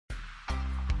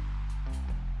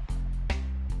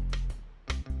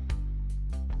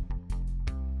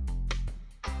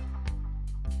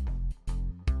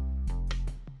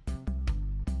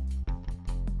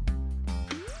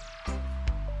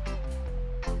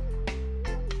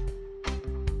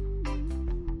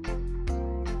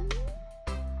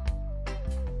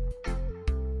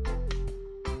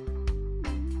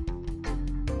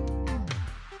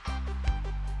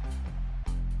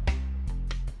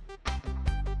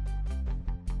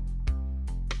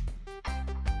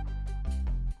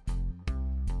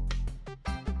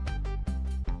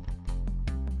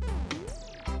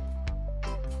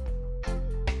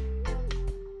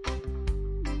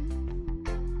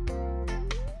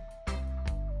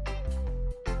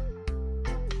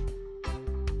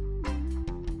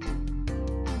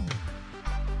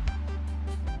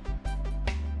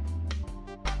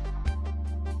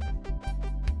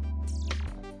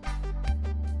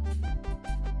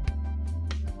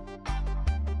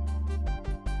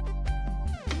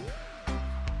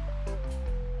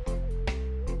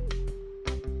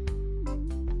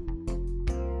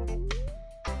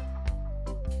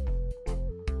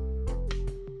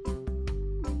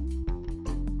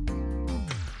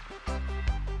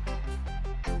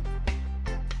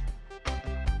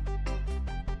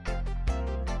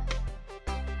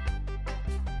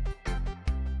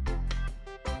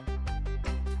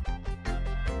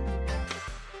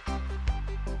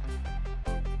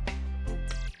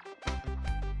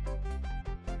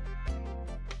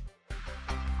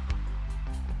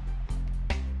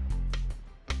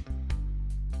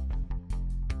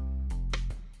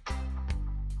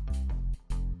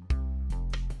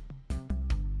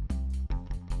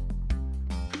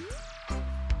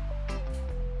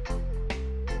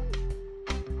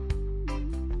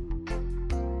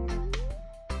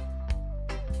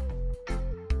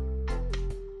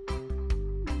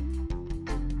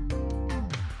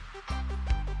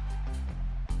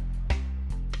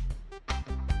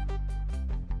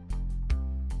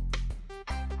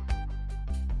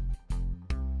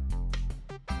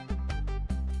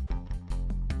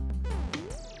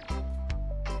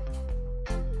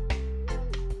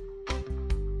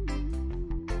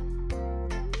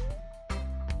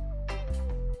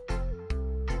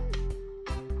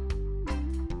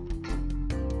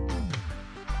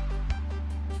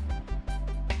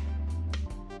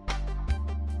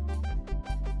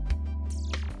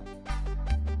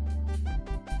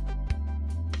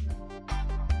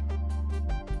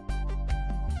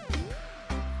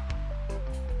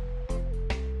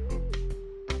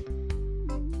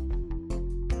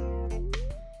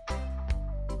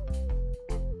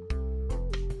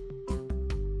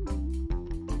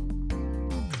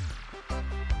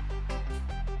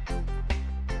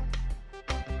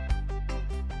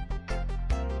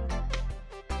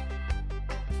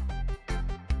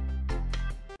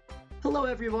Hello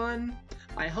everyone!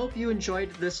 I hope you enjoyed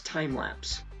this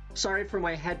time-lapse. Sorry for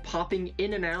my head popping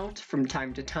in and out from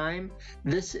time to time.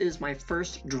 This is my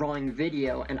first drawing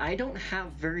video and I don't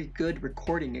have very good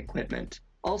recording equipment.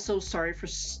 Also, sorry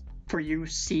for you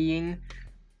seeing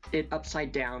it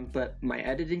upside down, but my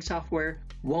editing software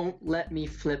won't let me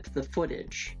flip the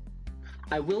footage.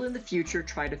 I will in the future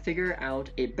try to figure out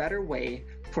a better way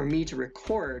for me to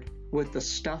record with the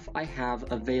stuff I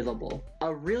have available.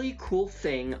 A really cool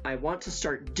thing I want to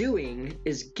start doing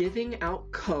is giving out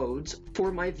codes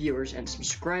for my viewers and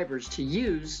subscribers to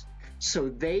use so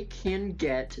they can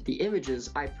get the images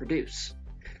I produce.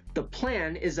 The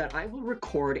plan is that I will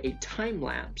record a time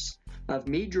lapse of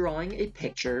me drawing a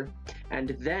picture and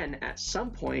then at some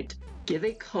point give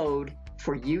a code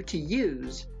for you to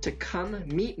use to come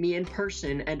meet me in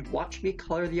person and watch me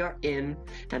color the art in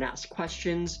and ask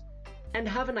questions and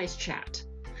have a nice chat.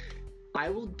 I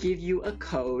will give you a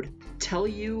code, tell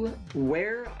you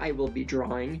where I will be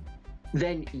drawing,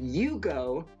 then you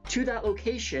go to that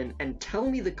location and tell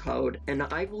me the code and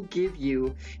I will give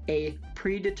you a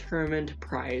predetermined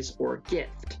prize or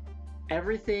gift.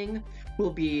 Everything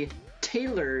will be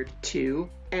tailored to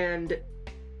and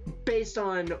based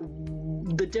on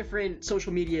the different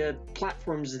social media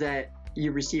platforms that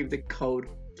you receive the code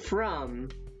from,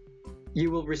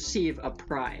 you will receive a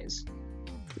prize.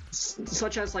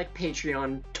 Such as like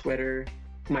Patreon, Twitter,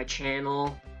 my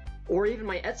channel, or even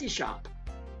my Etsy shop.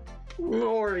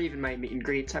 Or even my meet and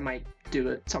greets, I might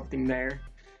do something there.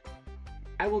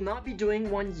 I will not be doing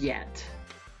one yet,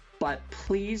 but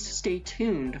please stay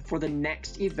tuned for the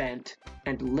next event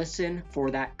and listen for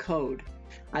that code.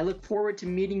 I look forward to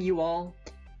meeting you all.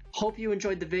 Hope you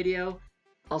enjoyed the video.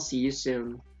 I'll see you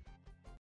soon.